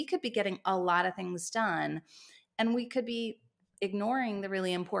could be getting a lot of things done, and we could be ignoring the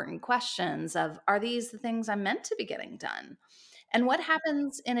really important questions of, are these the things I'm meant to be getting done? And what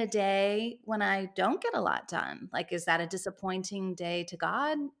happens in a day when I don't get a lot done? Like, is that a disappointing day to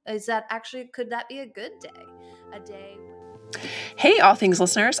God? Is that actually, could that be a good day? A day. Hey, All Things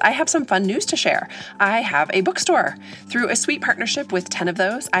listeners, I have some fun news to share. I have a bookstore. Through a sweet partnership with 10 of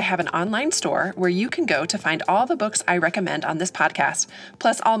those, I have an online store where you can go to find all the books I recommend on this podcast,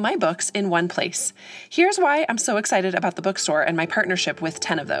 plus all my books in one place. Here's why I'm so excited about the bookstore and my partnership with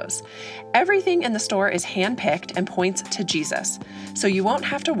 10 of those. Everything in the store is handpicked and points to Jesus, so you won't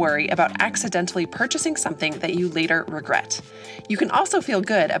have to worry about accidentally purchasing something that you later regret. You can also feel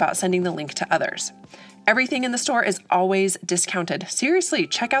good about sending the link to others. Everything in the store is always discounted. Seriously,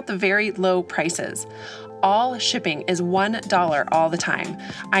 check out the very low prices. All shipping is $1 all the time.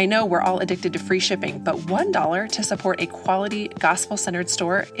 I know we're all addicted to free shipping, but $1 to support a quality, gospel-centered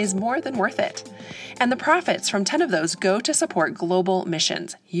store is more than worth it. And the profits from 10 of those go to support global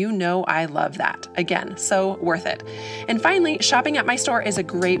missions. You know I love that. Again, so worth it. And finally, shopping at my store is a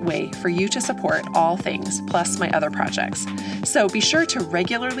great way for you to support All Things, plus my other projects. So be sure to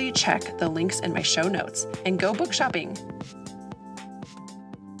regularly check the links in my show notes and go book shopping.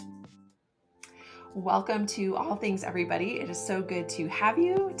 Welcome to All Things, everybody. It is so good to have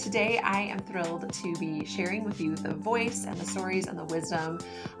you. Today, I am thrilled to be sharing with you the voice and the stories and the wisdom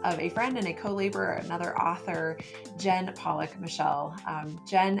of a friend and a co-laborer, another author, Jen Pollock Michel.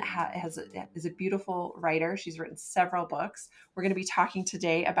 Jen is a beautiful writer. She's written several books. We're going to be talking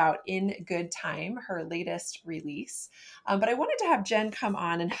today about In Good Time, her latest release. But I wanted to have Jen come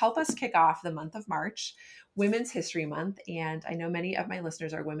on and help us kick off the month of March, Women's History Month. And I know many of my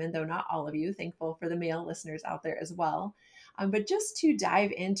listeners are women, though not all of you. Thankful for the male listeners out there as well. But just to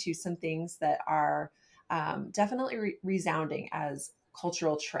dive into some things that are definitely resounding as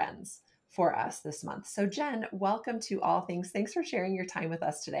cultural trends for us this month. So Jen, welcome to All Things. Thanks for sharing your time with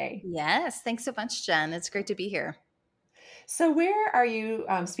us today. Yes. Thanks so much, Jen. It's great to be here. So where are you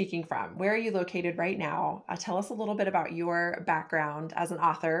speaking from? Where are you located right now? Tell us a little bit about your background as an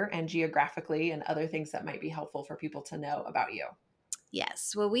author and geographically and other things that might be helpful for people to know about you.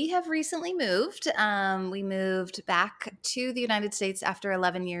 Yes. Well, we have recently moved. We moved back to the United States after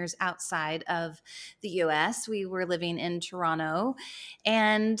 11 years outside of the US. We were living in Toronto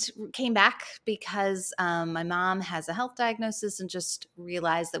and came back because my mom has a health diagnosis and just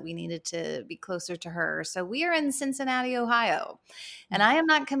realized that we needed to be closer to her. So we are in Cincinnati, Ohio. And I am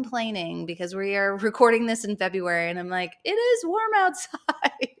not complaining because we are recording this in February and I'm like, it is warm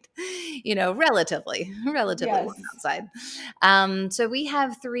outside. Relatively Yes. warm outside. So we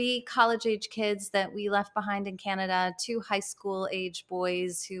have 3 college-age kids that we left behind in Canada, 2 high school-age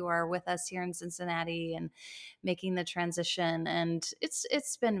boys who are with us here in Cincinnati and making the transition. And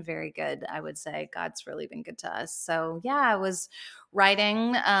it's been very good, I would say. God's really been good to us. So yeah, I was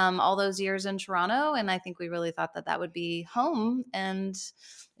writing all those years in Toronto, and I think we really thought that would be home. And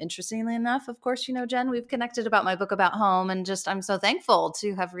interestingly enough, of course, Jen, we've connected about my book about home, and just I'm so thankful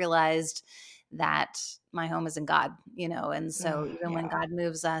to have realized that my home is in God, and so even when God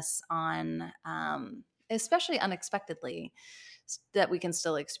moves us on, especially unexpectedly, that we can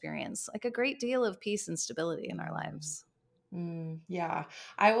still experience like a great deal of peace and stability in our lives. Yeah,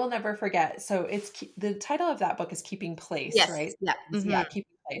 I will never forget. So the title of that book is Keeping Place, Yes. right? Yeah. Yeah, Keeping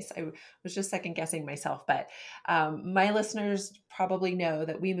Place. I was just second guessing myself, but my listeners probably know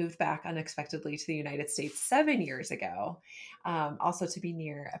that we moved back unexpectedly to the United States 7 years ago, also to be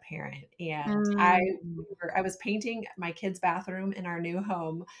near a parent. And I was painting my kids' bathroom in our new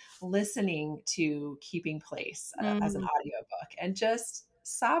home, listening to Keeping Place as an audiobook, and just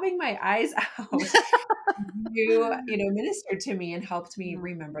sobbing my eyes out. You ministered to me and helped me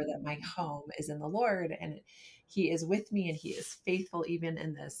remember that my home is in the Lord and he is with me and he is faithful even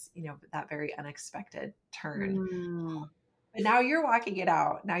in this, that very unexpected turn. But now you're walking it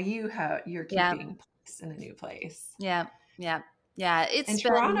out. Now you're Yeah. keeping place in a new place. Yeah. Yeah. Yeah. And It's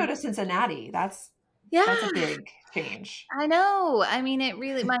Toronto been, to Cincinnati, that's yeah. a big change. I know. I mean,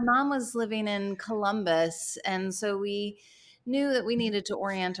 my mom was living in Columbus. And so we knew that we needed to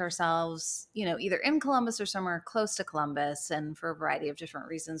orient ourselves, either in Columbus or somewhere close to Columbus. And for a variety of different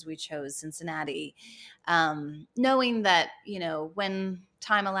reasons, we chose Cincinnati, knowing that, when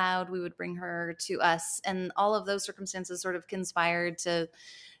time allowed, we would bring her to us. And all of those circumstances sort of conspired to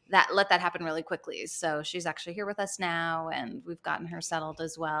let that happen really quickly. So she's actually here with us now, and we've gotten her settled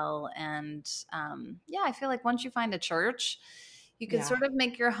as well. And yeah, I feel like once you find a church, you can sort of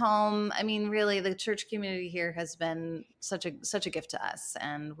make your home. I mean, really, the church community here has been such a gift to us,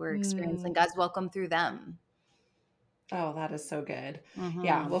 and we're experiencing God's welcome through them. Oh, that is so good.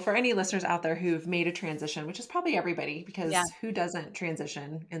 Yeah. Hmm. Well, for any listeners out there who've made a transition, which is probably everybody, Yeah. because who doesn't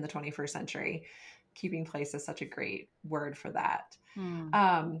transition in the 21st century? Keeping place is such a great word for that.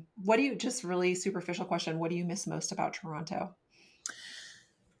 Hmm. What do you, just really superficial question, what do you miss most about Toronto?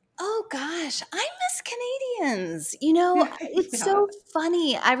 Oh gosh, I miss Canadians. You know, it's Yeah. so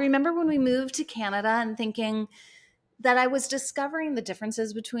funny. I remember when we moved to Canada and thinking that I was discovering the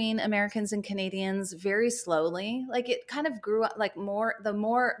differences between Americans and Canadians very slowly. Like it kind of grew up like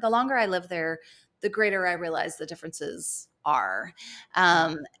the longer I lived there, the greater I realized the differences are.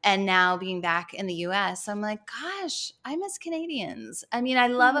 Yeah. And now being back in the US, I'm like, gosh, I miss Canadians. I mean, I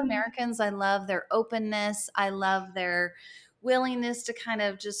love Mm. Americans. I love their openness. I love their willingness to kind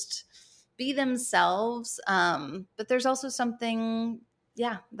of just be themselves. But there's also something,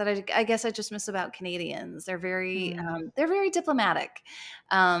 yeah, that I guess I just miss about Canadians. Mm. They're very diplomatic,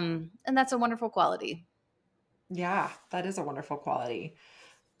 and that's a wonderful quality. Yeah, that is a wonderful quality.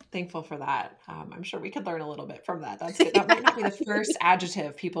 Thankful for that. I'm sure we could learn a little bit from that. That's good. That might not be the first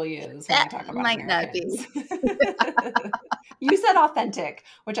adjective people use when That they talk about might not Americans. be. You said authentic,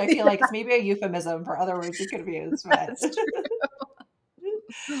 which I feel like is maybe a euphemism for other words we could have used, but That's true.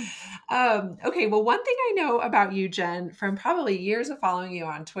 okay. Well, one thing I know about you, Jen, from probably years of following you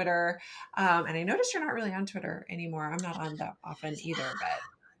on Twitter, and I noticed you're not really on Twitter anymore. I'm not on that often either, but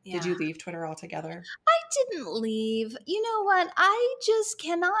did Yeah. you leave Twitter altogether? I didn't leave. You know what? I just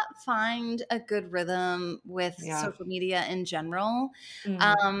cannot find a good rhythm with Yeah. social media in general.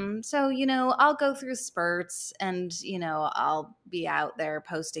 Mm, So, I'll go through spurts and, I'll be out there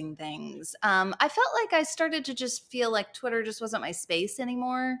posting things. I felt like I started to just feel like Twitter just wasn't my space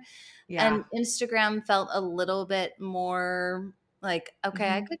anymore. yeah. And Instagram felt a little bit more like, okay,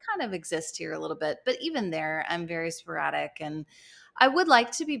 I Hmm. could kind of exist here a little bit. But even there, I'm very sporadic and I would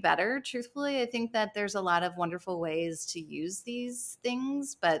like to be better, truthfully. I think that there's a lot of wonderful ways to use these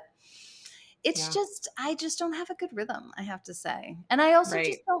things, but Yeah. I just don't have a good rhythm, I have to say. And I also Right.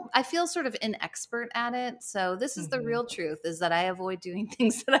 just don't, I feel sort of inexpert at it. So this is the Hmm. real truth is that I avoid doing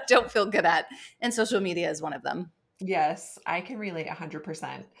things that I don't feel good at. And social media is one of them. Yes, I can relate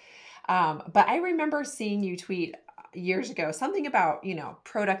 100%. But I remember seeing you tweet years ago something about,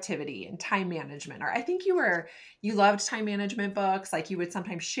 productivity and time management. Or I think you loved time management books. Like you would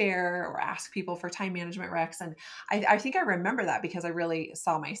sometimes share or ask people for time management recs. And I think I remember that because I really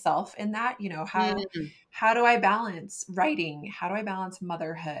saw myself in that, Mm. how do I balance writing? How do I balance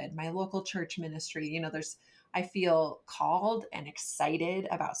motherhood, my local church ministry? I feel called and excited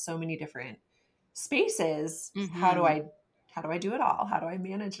about so many different spaces. Mhm. How do I do it all? How do I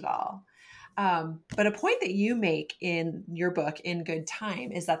manage it all? But a point that you make in your book, In Good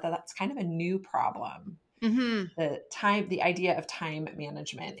Time, is that that's kind of a new problem. Mhm. The idea of time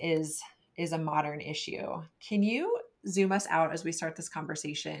management is a modern issue. Can you zoom us out as we start this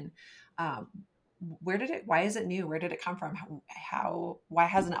conversation? Um, why is it new? Where did it come from? Why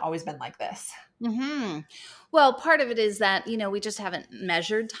hasn't it always been like this? Well, part of it is that, we just haven't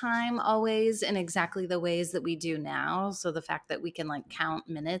measured time always in exactly the ways that we do now. So the fact that we can like count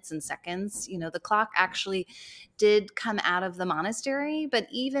minutes and seconds, the clock actually did come out of the monastery, but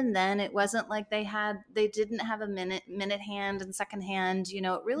even then it wasn't like they didn't have a minute hand and second hand,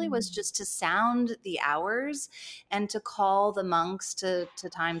 it really was Mm. just to sound the hours and to call the monks to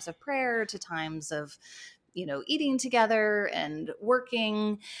times of prayer, to times of eating together and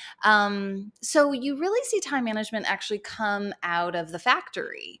working. So you really see time management actually come out of the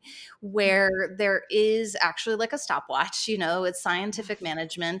factory where there is actually like a stopwatch, it's scientific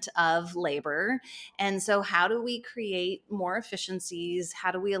management of labor. And so, how do we create more efficiencies?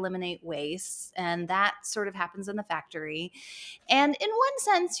 How do we eliminate waste? And that sort of happens in the factory. And in one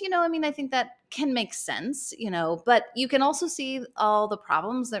sense, I think that can make sense, but you can also see all the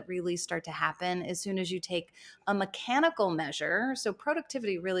problems that really start to happen as soon as you take a mechanical measure. So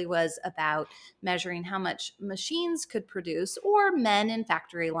productivity really was about measuring how much machines could produce or men in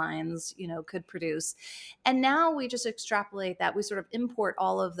factory lines, could produce. And now we just extrapolate that. We sort of import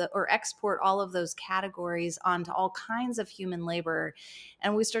or export all of those categories onto all kinds of human labor.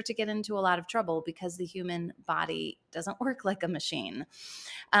 And we start to get into a lot of trouble because the human body doesn't work like a machine.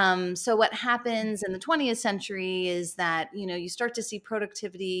 So what happens in the 20th century is that you start to see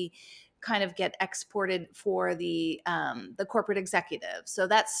productivity kind of get exported for the corporate executive. So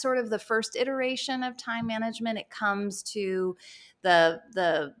that's sort of the first iteration of time management. It comes to the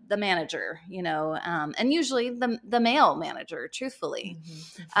manager, and usually the male manager, truthfully.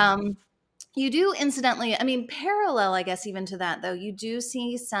 Mhm, mhm. Um, You do, incidentally, I mean, parallel, I guess, even to that, though, you do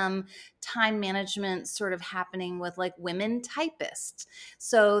see some time management sort of happening with like women typists.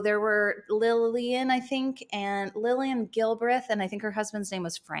 So there were Lillian, I think, and Lillian Gilbreth, and I think her husband's name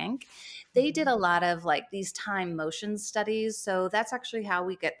was Frank. They did a lot of like these time motion studies. So that's actually how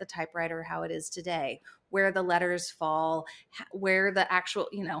we get the typewriter how it is today, where the letters fall, where the actual,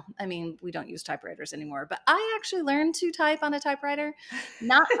 I mean, we don't use typewriters anymore, but I actually learned to type on a typewriter,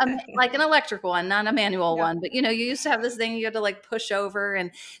 not like an electrical one, not a manual Yep. one, but you used to have this thing you had to like push over.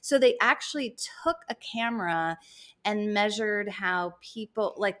 And so they actually took a camera and measured how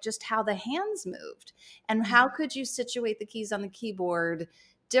people, like just how the hands moved and how could you situate the keys on the keyboard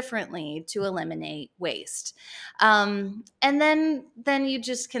differently to eliminate waste. And then you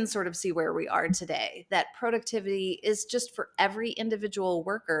just can sort of see where we are today, that productivity is just for every individual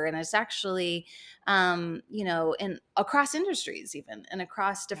worker, and it's actually in across industries, even, and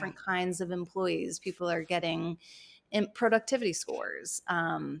across different kinds of employees, people are getting in productivity scores.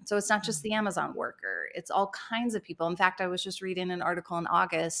 So it's not just the Amazon worker, it's all kinds of people. In fact, I was just reading an article in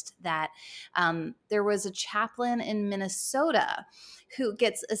August that there was a chaplain in Minnesota who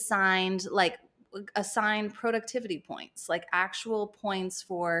gets assigned productivity points, like actual points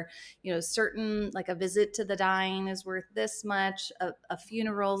for certain, like a visit to the dying is worth this much, a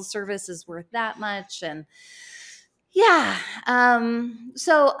funeral service is worth that much. And yeah.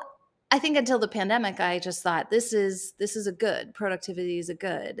 So I think until the pandemic, I just thought this is a good, productivity is a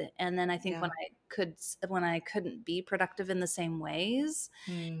good. And then I think Yeah. when I couldn't be productive in the same ways,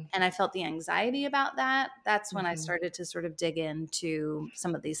 Mm. and I felt the anxiety about that, that's when I Mhm. started to sort of dig into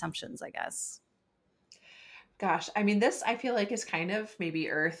some of the assumptions, I guess. Gosh, I mean, this I feel like is kind of maybe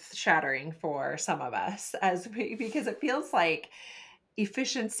earth shattering for some of us because it feels like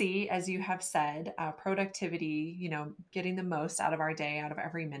efficiency, as you have said, productivity, getting the most out of our day, out of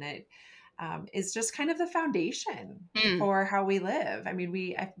every minute, is just kind of the foundation Mm. for how we live. I mean,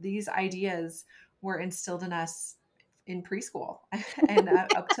 these ideas were instilled in us in preschool and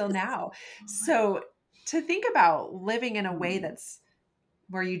up till now. So to think about living in a way that's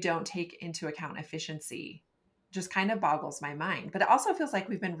where you don't take into account efficiency just kind of boggles my mind. But it also feels like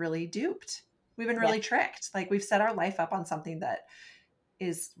we've been really duped. We've been Yeah. really tricked. Like we've set our life up on something that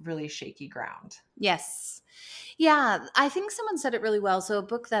is really shaky ground. Yes. Yeah, I think someone said it really well. So, a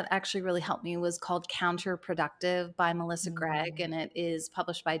book that actually really helped me was called Counterproductive by Melissa Gregg, Mm. and it is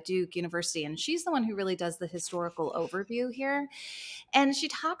published by Duke University. And she's the one who really does the historical overview here. And she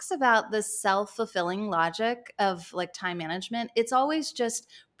talks about the self fulfilling logic of like time management. It's always just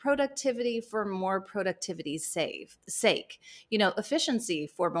productivity for more productivity's sake, efficiency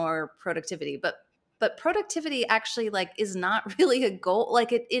for more productivity. But productivity actually like is not really a goal. Like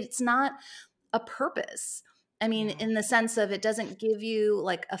it's not a purpose. I mean, Yeah. in the sense of it doesn't give you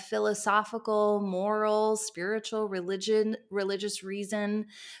like a philosophical, moral, spiritual, religious reason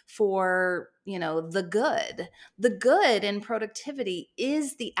for, the good. The good in productivity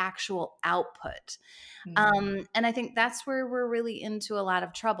is the actual output. Mm. And I think that's where we're really into a lot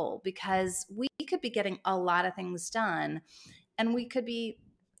of trouble, because we could be getting a lot of things done and we could be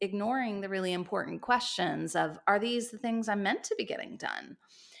ignoring the really important questions of, are these the things I'm meant to be getting done?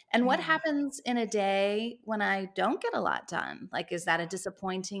 And what Yeah. happens in a day when I don't get a lot done? Like, is that a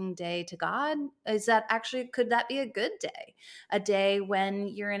disappointing day to God? Is that actually, could that be a good day? A day when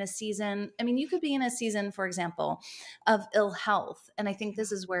you're in a season, I mean, you could be in a season, for example, of ill health. And I think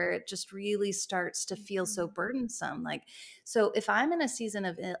this is where it just really starts to feel so burdensome. Like, so if I'm in a season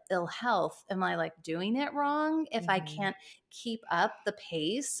of ill health, am I like doing it wrong if I Mm-hmm. can't keep up the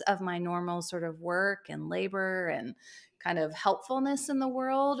pace of my normal sort of work and labor and kind of helpfulness in the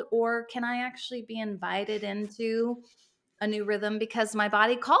world? Or can I actually be invited into a new rhythm because my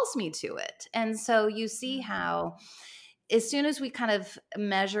body calls me to it? And so you see how as soon as we kind of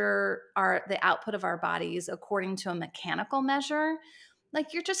measure the output of our bodies according to a mechanical measure,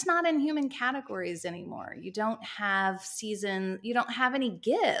 like you're just not in human categories anymore. You don't have you don't have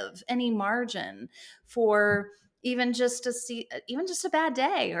any margin for even just a bad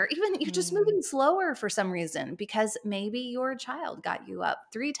day, or even you're just Mm. moving slower for some reason because maybe your child got you up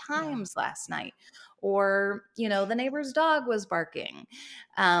 3 Yeah. times last night, or the neighbor's dog was barking.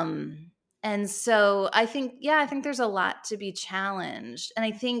 And so I think there's a lot to be challenged. And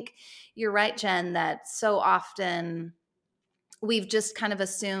I think you're right, Jen, that so often we've just kind of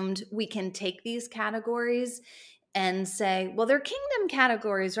assumed we can take these categories and say, well, they're kingdom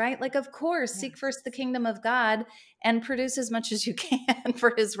categories, right? Like, of course, seek Yes. first the kingdom of God and produce as much as you can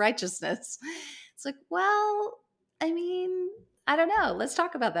for his righteousness. It's like, well, I mean, I don't know. Let's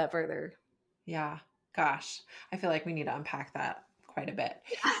talk about that further. Yeah. Gosh, I feel like we need to unpack that quite a bit.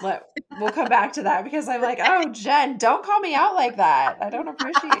 We'll come back to that because I'm like, oh, Jen, don't call me out like that. I don't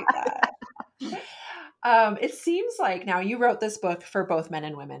appreciate that. It seems like now you wrote this book for both men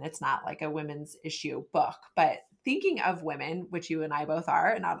and women. It's not like a women's issue book, but thinking of women, which you and I both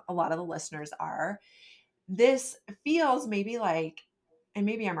are, and a lot of the listeners are, this feels maybe like, and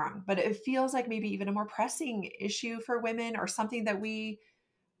maybe I'm wrong, but it feels like maybe even a more pressing issue for women, or something that we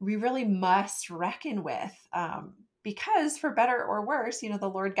really must reckon with. Because for better or worse, the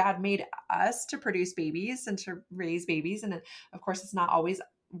Lord God made us to produce babies and to raise babies. And of course, it's not always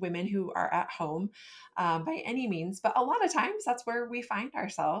women who are at home by any means, but a lot of times that's where we find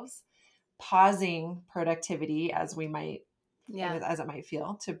ourselves, pausing productivity as we might, Yeah. as it might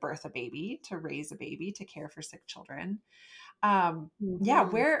feel, to birth a baby, to raise a baby, to care for sick children. Yeah,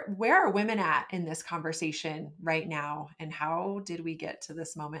 Mhm. where are women at in this conversation right now, and how did we get to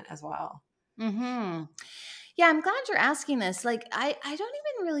this moment as well? Mhm. Yeah, I'm glad you're asking this. Like, I don't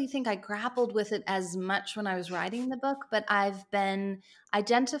even really think I grappled with it as much when I was writing the book, but I've been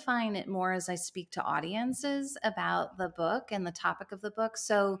identifying it more as I speak to audiences about the book and the topic of the book.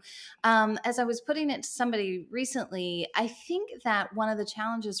 So, as I was putting it to somebody recently, I think that one of the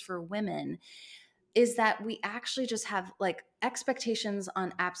challenges for women is that we actually just have like expectations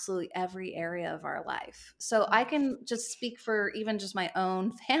on absolutely every area of our life. So I can just speak for even just my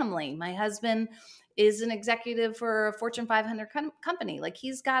own family. My husband is an executive for a Fortune 500 company. Like,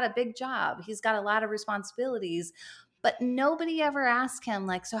 he's got a big job, he's got a lot of responsibilities, but nobody ever asked him,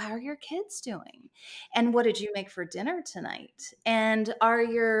 like, so how are your kids doing? And what did you make for dinner tonight? And are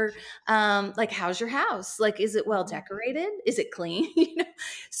your, like, how's your house? Like, is it well decorated? Is it clean?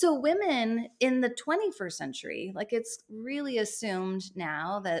 So women in the 21st century, like, it's really assumed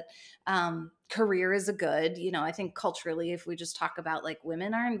now that career is a good, I think culturally, if we just talk about, like,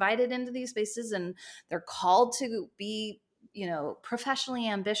 women are invited into these spaces and they're called to be, professionally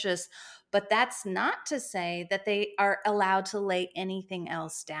ambitious, but that's not to say that they are allowed to lay anything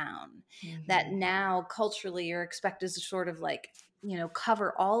else down. That Mhm. now culturally you're expected to sort of, like,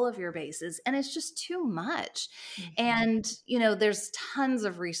 cover all of your bases, and it's just too much. Mhm. And, there's tons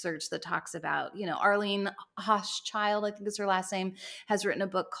of research that talks about, Arlene Hochschild, I think is her last name, has written a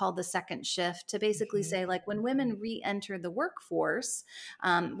book called The Second Shift to basically Mhm. say, like, when women re-enter the workforce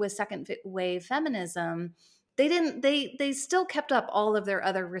with second wave feminism, they still kept up all of their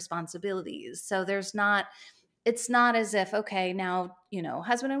other responsibilities. So it's not as if, okay, now,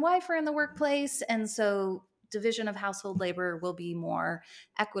 husband and wife are in the workplace, and so division of household labor will be more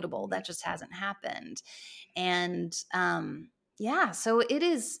equitable. That just hasn't happened. And yeah, so it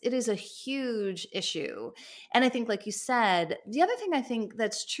is a huge issue. And I think, like you said, the other thing I think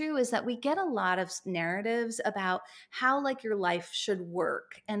that's true is that we get a lot of narratives about how, like, your life should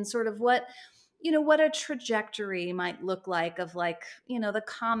work, and sort of what a trajectory might look like of, like, the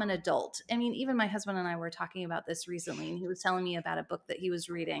common adult. I mean, even my husband and I were talking about this recently, and he was telling me about a book that he was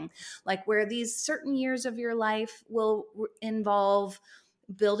reading, like, where these certain years of your life will involve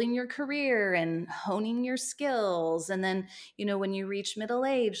building your career and honing your skills. And then, when you reach middle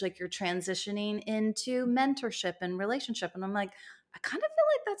age, like, you're transitioning into mentorship and relationship. And I'm like, I kind of feel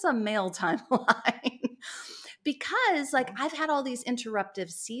like that's a male timeline. Because, like, I've had all these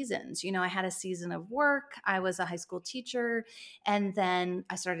interruptive seasons. I had a season of work. I was a high school teacher, and then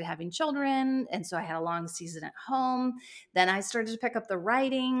I started having children, and so I had a long season at home. Then I started to pick up the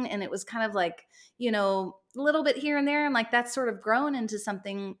writing, and it was kind of like, a little bit here and there, and, like, that's sort of grown into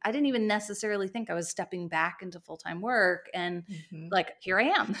something I didn't even necessarily think I was stepping back into full-time work, and, Mhm. like, here I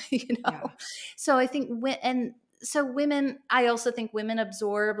am. Yeah. So I think women, I also think women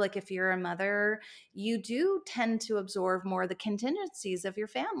absorb, like, if you're a mother, you do tend to absorb more the contingencies of your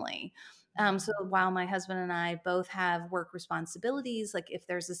family. So while my husband and I both have work responsibilities, like, if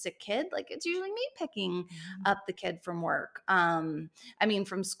there's a sick kid, like, it's usually me picking Mhm. up the kid from work. I mean,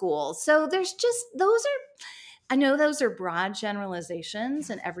 from school. So there's just, I know those are broad generalizations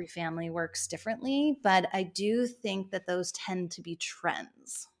and every family works differently, but I do think that those tend to be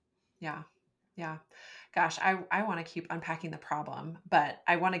trends. Yeah. Yeah. Gosh, I want to keep unpacking the problem, but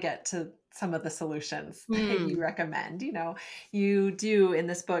I want to get to some of the solutions that you Hmm. recommend. You do in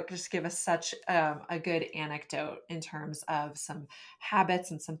this book just give us such a good anecdote in terms of some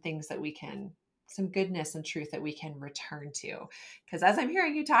habits and some things that some goodness and truth that we can return to. Because as I'm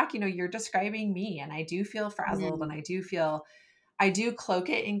hearing you talk, you're describing me, and I do feel frazzled, and Hmm. I do cloak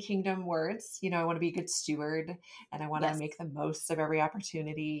it in kingdom words. I want to be a good steward, and I want to Yes. make the most of every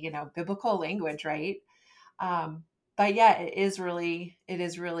opportunity, biblical language, right? Um, but yeah, it is really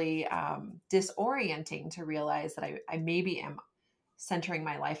disorienting to realize that I maybe am centering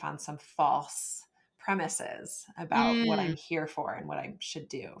my life on some false premises about what I'm Mm. here for and what I should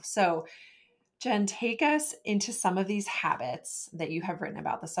do. So, Jen, take us into some of these habits that you have written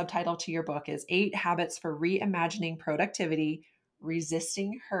about. The subtitle to your book is 8 Habits for Reimagining Productivity,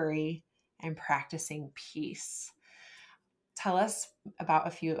 Resisting Hurry, and Practicing Peace. Tell us about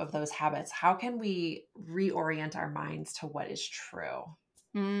a few of those habits. How can we reorient our minds to what is true?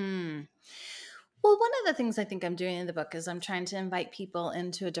 Mm. Well, one of the things I think I'm doing in the book is I'm trying to invite people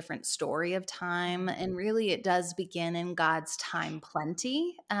into a different story of time. And really, it does begin in God's time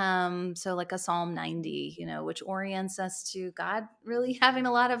plenty. So, like a Psalm 90, which orients us to God really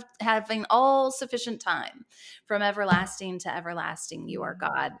having all sufficient time from everlasting to everlasting. You are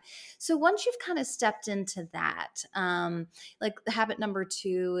God. So, once you've kind of stepped into that, like habit number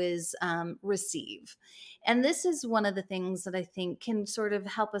 2 is receive. And this is one of the things that I think can sort of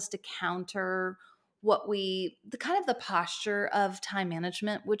help us to counter the kind of the posture of time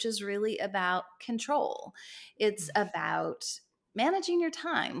management, which is really about control. It's about managing your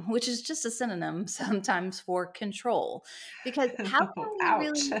time, which is just a synonym sometimes for control. Because how Oh, can we ouch.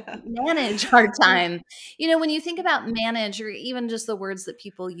 really manage our time? When you think about manage, or even just the words that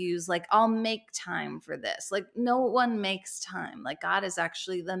people use, like, I'll make time for this, like, no one makes time. Like, God is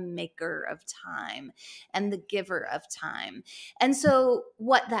actually the maker of time and the giver of time. And so,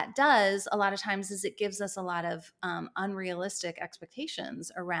 what that does a lot of times is it gives us a lot of unrealistic expectations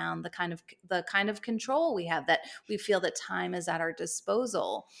around the kind of control we have, that we feel that time is at our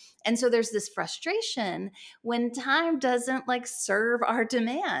disposal. And so there's this frustration when time doesn't like serve our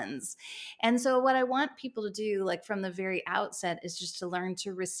demands. And so what I want people to do, like from the very outset, is just to learn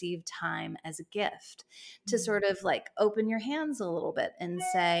to receive time as a gift, to sort of like open your hands a little bit and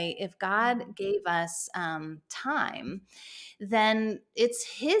say, if God gave us time, then it's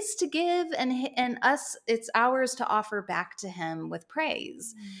his to give, and us, it's ours to offer back to him with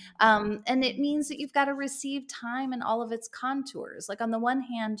praise. And it means that you've got to receive time in all of its contours. Like, on the one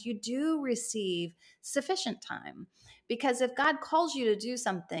hand, you do receive sufficient time, because if God calls you to do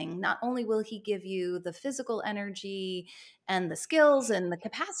something, not only will he give you the physical energy and the skills and the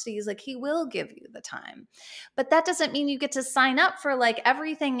capacities, like he will give you the time. But that doesn't mean you get to sign up for like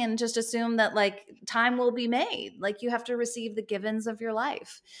everything and just assume that like time will be made. Like, you have to receive the givens of your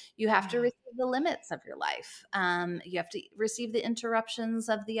life. You have to receive the limits of your life. You have to receive the interruptions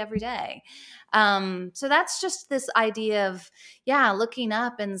of the everyday. So that's just this idea of, looking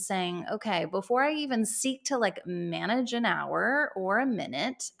up and saying, okay, before I even seek to like manage an hour or a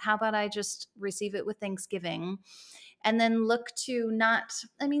minute, how about I just receive it with thanksgiving? And then look to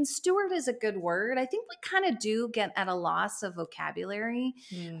steward is a good word. I think we kind of do get at a loss of vocabulary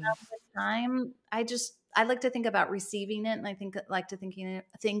with time. I like to think about receiving it, and I like to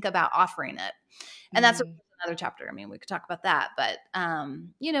think about offering it. And that's another chapter. I mean, we could talk about that, but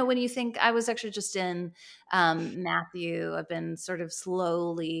when you think, I was actually just in Matthew. I've been sort of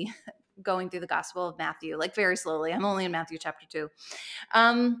slowly going through the Gospel of Matthew, like very slowly. I'm only in Matthew chapter 2.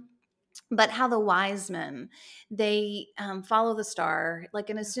 But how the wise men, they follow the star, like,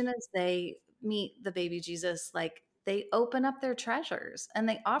 and as soon as they meet the baby Jesus, like, they open up their treasures and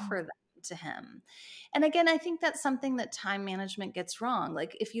they offer them to him. And again, I think that's something that time management gets wrong.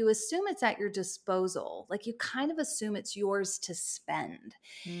 Like, if you assume it's at your disposal, like, you kind of assume it's yours to spend.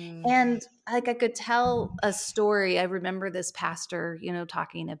 And like, I could tell a story. I remember this pastor,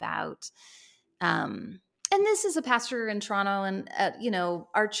 talking about, and this is a pastor in Toronto, and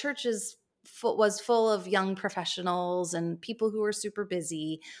our church was full of young professionals and people who were super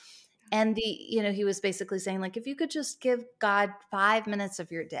busy. And he was basically saying, like, if you could just give God 5 minutes of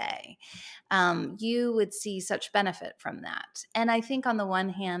your day, you would see such benefit from that. And I think on the one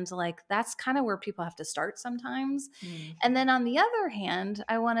hand, like, that's kind of where people have to start sometimes. And then on the other hand,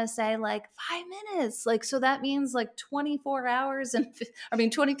 I want to say, like, 5 minutes, like, so that means like 23 hours and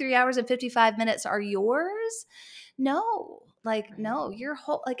 55 minutes are yours. No, like, no, your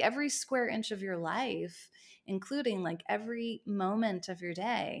whole, like, every square inch of your life, including like every moment of your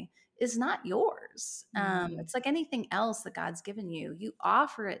day, is not yours. It's like anything else that God's given you. You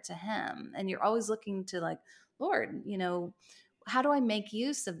offer it to him, and you're always looking to, like, Lord, how do I make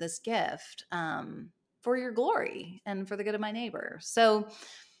use of this gift for your glory and for the good of my neighbor? So,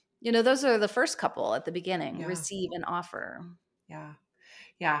 those are the first couple at the beginning: Yeah. receive and offer. Yeah.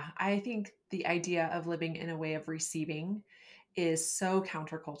 Yeah. I think the idea of living in a way of receiving is so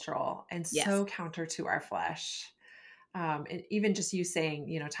countercultural and Yes. so counter to our flesh. And even just you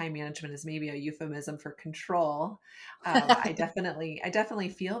saying, time management is maybe a euphemism for control. I definitely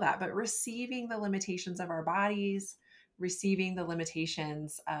feel that, but receiving the limitations of our bodies, receiving the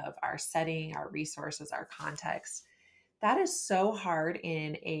limitations of our setting, our resources, our context, That is so hard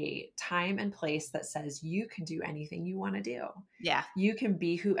in a time and place that says you can do anything you want to do. Yeah. You can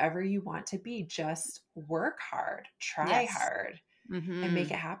be whoever you want to be. Just work hard, try Yes. hard, and make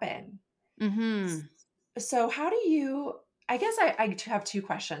Mhm. it happen. Mhm. So, how do you? I guess I have two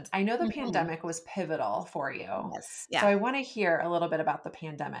questions. I know the Mhm. pandemic was pivotal for you. Yes. So, Yeah. I want to hear a little bit about the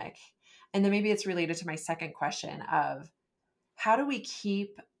pandemic. And then maybe it's related to my second question of how do we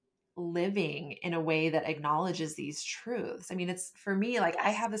keep living in a way that acknowledges these truths? I mean, it's for me, like I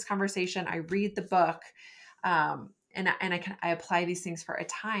Yes. have this conversation, I read the book, I apply these things for a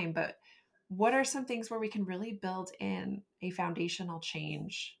time, but what are some things where we can really build in a foundational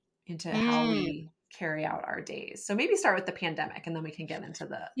change into how Mm. we carry out our days? So maybe start with the pandemic and then we can get into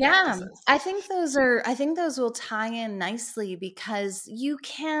the Yeah, practices. I think those will tie in nicely because you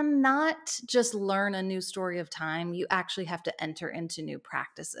cannot just learn a new story of time. You actually have to enter into new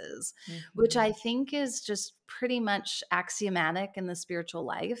practices, which I Mhm. think is just pretty much axiomatic in the spiritual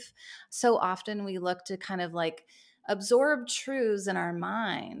life. So often we look to kind of like absorb truths in our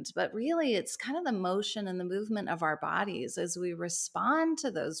mind, but really it's kind of the motion and the movement of our bodies as we respond to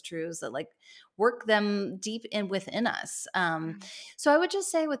those truths that like work them deep in within us. So I would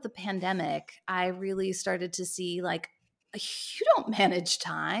just say with the pandemic, I really started to see like, you don't manage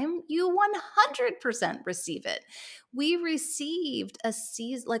time. You 100% receive it. We received a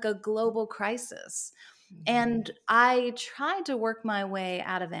season, like a global crisis. And Mhm. I tried to work my way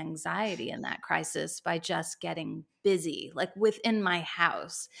out of anxiety in that crisis by just getting busy, like within my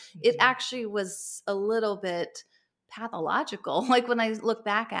house. It Mhm. actually was a little bit pathological, like when I look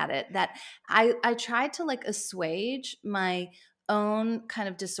back at it, that I tried to like assuage my own kind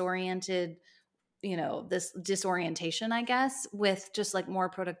of disoriented, this disorientation, I guess, with just like more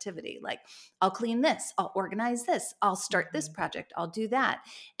productivity. Like, I'll clean this, I'll organize this, I'll start this Mhm. project, I'll do that.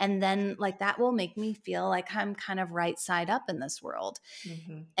 And then, like, that will make me feel like I'm kind of right side up in this world.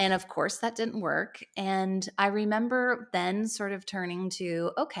 Mhm. And of course, that didn't work. And I remember then sort of turning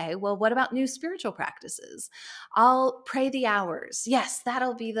to, okay, well, what about new spiritual practices? I'll pray the hours. Yes,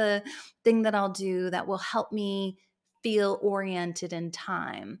 that'll be the thing that I'll do that will help me feel oriented in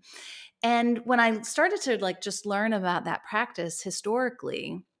time. And when I started to like just learn about that practice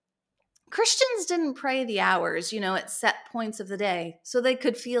historically, Christians didn't pray the hours, at set points of the day so they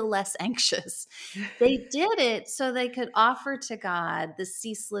could feel less anxious. They did it so they could offer to God the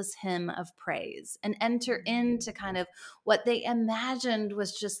ceaseless hymn of praise and enter into kind of what they imagined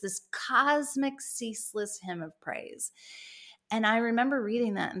was just this cosmic, ceaseless hymn of praise. And I remember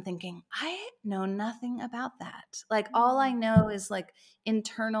reading that and thinking, I know nothing about that. Like, all I know is like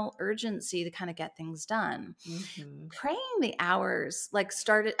internal urgency to kind of get things done. Mhm. Praying the hours like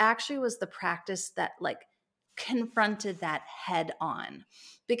started actually was the practice that like confronted that head on.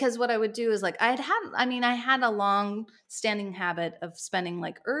 Because what I would do is like I had a long standing habit of spending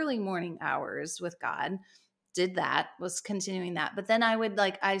like early morning hours with God. Did that, was continuing that. But then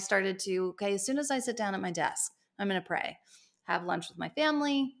I started to, okay, as soon as I sit down at my desk, I'm going to pray. Have lunch with my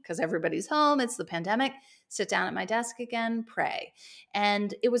family because everybody's home. It's the pandemic. Sit down at my desk again, pray.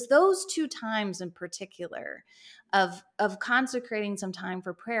 And it was those two times in particular of consecrating some time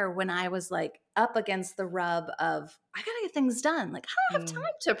for prayer when I was like up against the rub of I got to get things done. Like, I don't have Mm.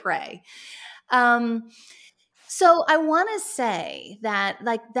 time to pray. Um so I want to say that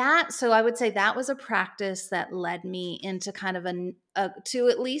like that. So I would say that was a practice that led me into kind of to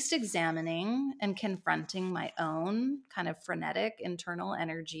at least examining and confronting my own kind of frenetic internal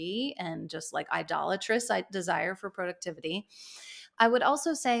energy and just like idolatrous desire for productivity. I would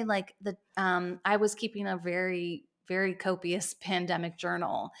also say like I was keeping a very, very copious pandemic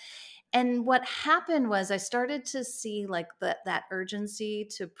journal, and what happened was I started to see like that urgency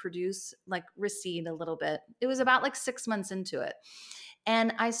to produce like recede a little bit. It was about like 6 months into it.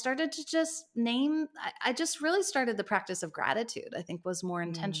 And I started to just I just really started the practice of gratitude, I think was more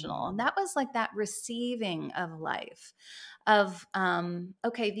intentional. And Mm. that was like that receiving of life of,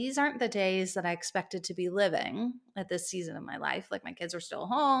 okay, these aren't the days that I expected to be living at this season of my life. Like my kids are still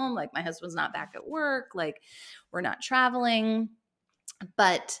home, like my husband's not back at work, like we're not traveling,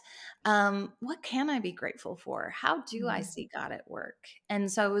 but what can I be grateful for? How do I Mhm. see God at work?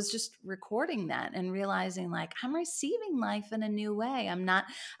 And so I was just recording that and realizing like I'm receiving life in a new way.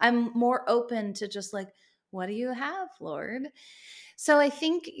 I'm more open to just like, what do you have, Lord? So I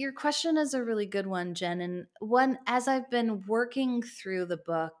think your question is a really good one, Jen. And one, as I've been working through the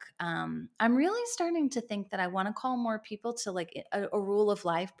book, I'm really starting to think that I want to call more people to like a rule of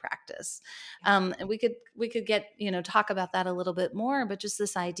life practice. And we could talk about that a little bit more, but just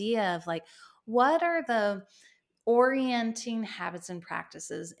this idea of like, what are the orienting habits and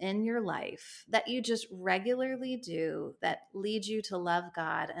practices in your life that you just regularly do that lead you to love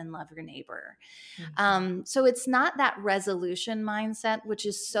God and love your neighbor. So it's not that resolution mindset, which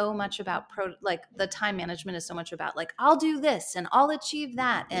is so much about like the time management is so much about like, I'll do this and I'll achieve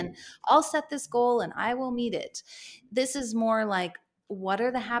that and I'll set this goal and I will meet it. This is more like, what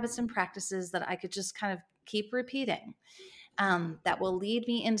are the habits and practices that I could just kind of keep repeating? That will lead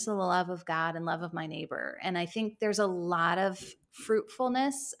me into the love of God and love of my neighbor. And I think there's a lot of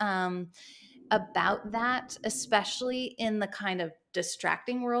fruitfulness about that, especially in the kind of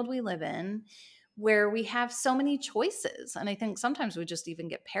distracting world we live in, where we have so many choices. And I think sometimes we just even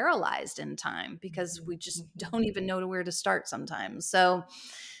get paralyzed in time because we just don't even know where to start sometimes. So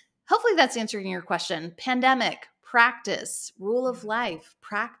hopefully that's answering your question. Pandemic, practice, rule of life,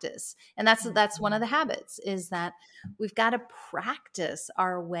 practice. And that's one of the habits, is that we've got to practice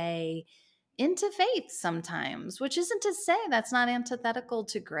our way into faith sometimes, which isn't to say that's not antithetical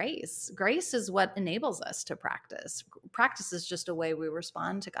to grace. Grace is what enables us to practice. Practice is just a way we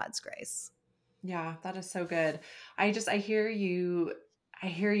respond to God's grace. Yeah, that is so good. I hear you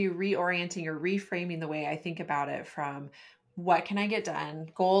reorienting or reframing the way I think about it from what can I get done,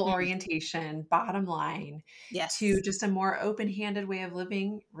 goal Mm. orientation, bottom line, to Yes. just a more open-handed way of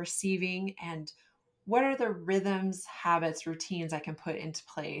living, receiving, and what are the rhythms, habits, routines I can put into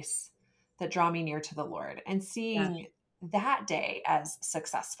place that draw me near to the Lord, and Yeah. seeing that day as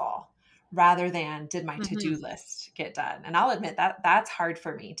successful rather than did my to-do Mm-hmm. list get done. And I'll admit that that's hard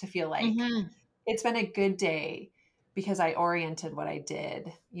for me to feel like Mm-hmm. it's been a good day because I oriented what I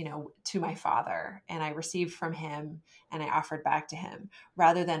did, to my Father, and I received from him and I offered back to him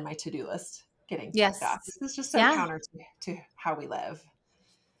rather than my to-do list getting checked off. Yes. This is just so Yeah. counter to how we live.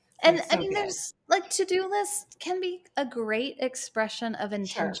 So And it's I so mean, good. there's like to-do lists can be a great expression of Sure.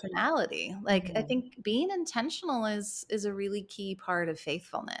 intentionality. Like I Mhm. think being intentional is a really key part of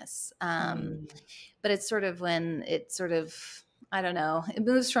faithfulness. Mm. But it's sort of when it sort of, I don't know, it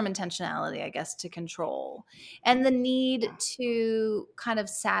moves from intentionality, I guess, to control and the need Yeah. to kind of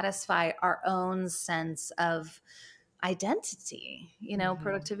satisfy our own sense of identity. Mhm.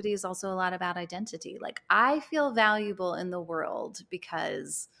 Productivity is also a lot about identity. Like I feel valuable in the world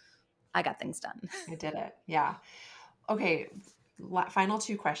because I got things done. I did it. Yeah. Okay. Final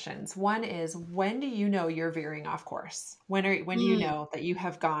two questions. One is, when do you know you're veering off course? When do you Mm. know that you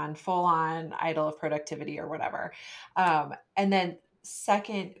have gone full on idol of productivity or whatever? And then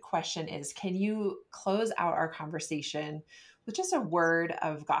second question is, can you close out our conversation with just a word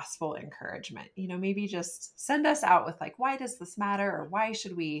of gospel encouragement? Maybe just send us out with like, why does this matter? Or why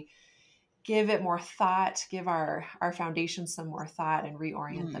should we give it more thought, give our foundation some more thought and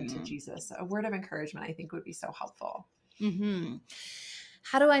reorient them to Mm. Jesus? A word of encouragement, I think, would be so helpful. Hmm.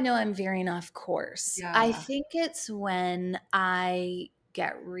 How do I know I'm veering off course? I Yeah. think it's when I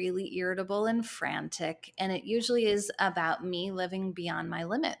get really irritable and frantic, and it usually is about me living beyond my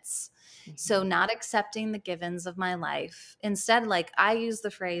limits. So, Mhm. not accepting the givens of my life. Instead, like I use the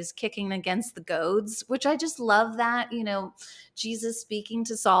phrase kicking against the goads, which I just love that, Jesus speaking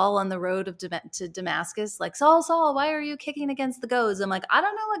to Saul on the road to Damascus, like, Saul, Saul, why are you kicking against the goads? I'm like, I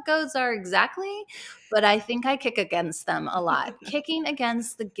don't know what goads are exactly, but I think I kick against them a lot, kicking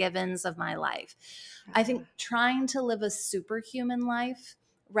against the givens of my life. I Yeah. think trying to live a superhuman life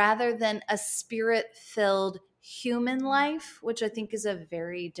rather than a spirit filled human life, which I think is a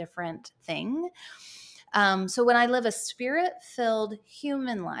very different thing. So when I live a spirit filled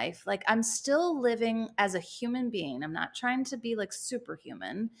human life, like I'm still living as a human being, I'm not trying to be like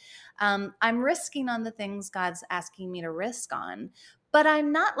superhuman. I'm risking on the things God's asking me to risk on, but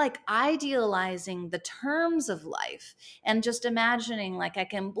I'm not like idealizing the terms of life and just imagining like I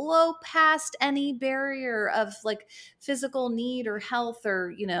can blow past any barrier of like physical need or health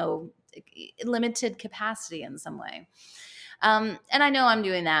or, limited capacity in some way. And I know I'm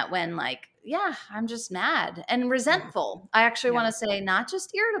doing that when like, yeah, I'm just mad and Yeah. resentful. I actually Yeah. want to say not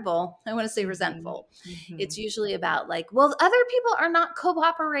just irritable. I want to say Mhm. resentful. It's Mhm. usually about like, well, other people are not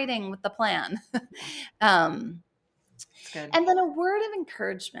cooperating with the plan. Yeah. um, It's good. and then a word of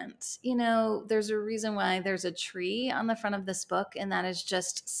encouragement. There's a reason why there's a tree on the front of this book, and that is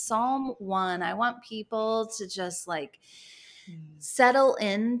just Psalm 1. I want people to just like Mm. settle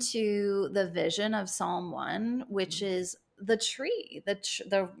into the vision of Psalm 1, which Mhm. is the tree,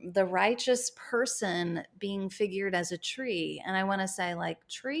 the righteous person being figured as a tree. And I want to say like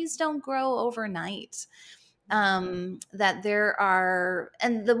trees don't grow overnight. That there are,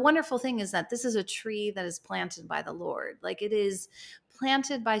 and the wonderful thing is that this is a tree that is planted by the Lord. Like it is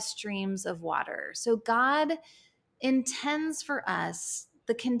planted by streams of water. So God intends for us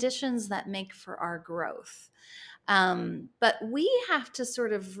the conditions that make for our growth. But we have to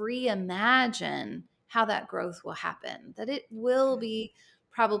sort of reimagine how that growth will happen, that it will be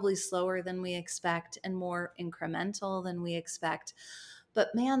probably slower than we expect and more incremental than we expect.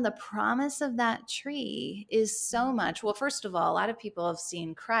 But man, the promise of that tree is so much. Well, first of all, a lot of people have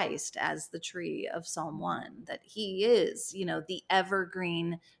seen Christ as the tree of Psalm 1, that he is, the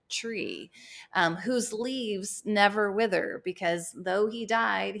evergreen tree, whose leaves never wither, because though he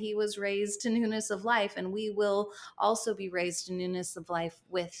died, he was raised to newness of life, and we will also be raised to newness of life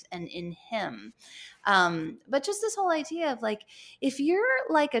with and in him. But just this whole idea of like, if you're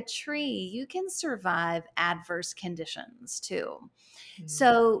like a tree, you can survive adverse conditions too.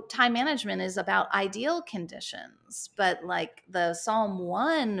 So time management is about ideal conditions, but like the Psalm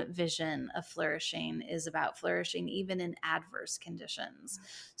 1 vision of flourishing is about flourishing even in adverse conditions.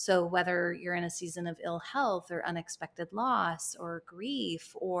 So whether you're in a season of ill health or unexpected loss or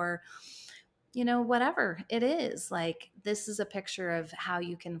grief or whatever it is, like this is a picture of how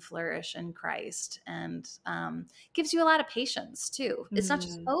you can flourish in Christ, and gives you a lot of patience too. It's not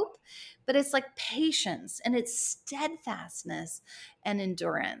just hope, but it's like patience, and it's steadfastness and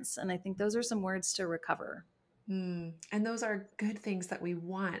endurance. And I think those are some words to recover. And those are good things that we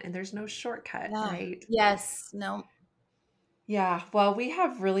want, and there's no shortcut, right? Yes. No. Yeah, well, we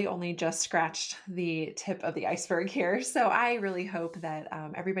have really only just scratched the tip of the iceberg here. So I really hope that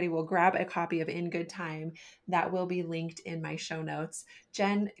everybody will grab a copy of In Good Time. That will be linked in my show notes.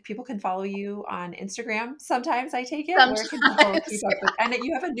 Jen, people can follow you on Instagram. Sometimes I take it. Where can people keep up with? And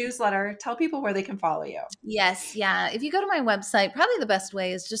you have a newsletter. Tell people where they can follow you. Yes. Yeah. If you go to my website, probably the best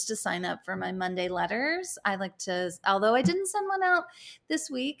way is just to sign up for my Monday letters. I like to, although I didn't send one out this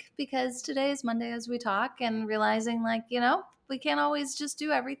week because today is Monday as we talk, and realizing like, we can't always just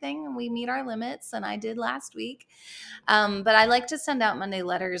do everything, and we meet our limits. And I did last week. But I like to send out Monday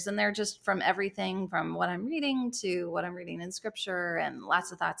letters, and they're just from everything from what I'm reading to what I'm reading in scripture, and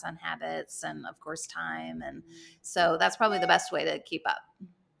lots of thoughts on habits and of course time. And so that's probably the best way to keep up.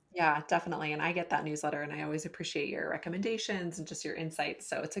 Yeah, definitely. And I get that newsletter, and I always appreciate your recommendations and just your insights.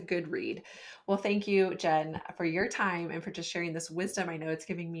 So it's a good read. Well, thank you, Jen, for your time and for just sharing this wisdom. I know it's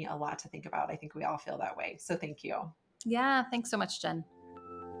giving me a lot to think about. I think we all feel that way. So thank you. Yeah. Thanks so much, Jen.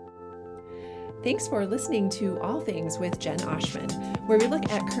 Thanks for listening to All Things with Jen Oshman, where we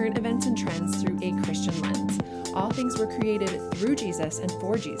look at current events and trends through a Christian lens. All things were created through Jesus and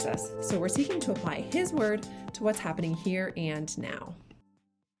for Jesus, so we're seeking to apply his word to what's happening here and now.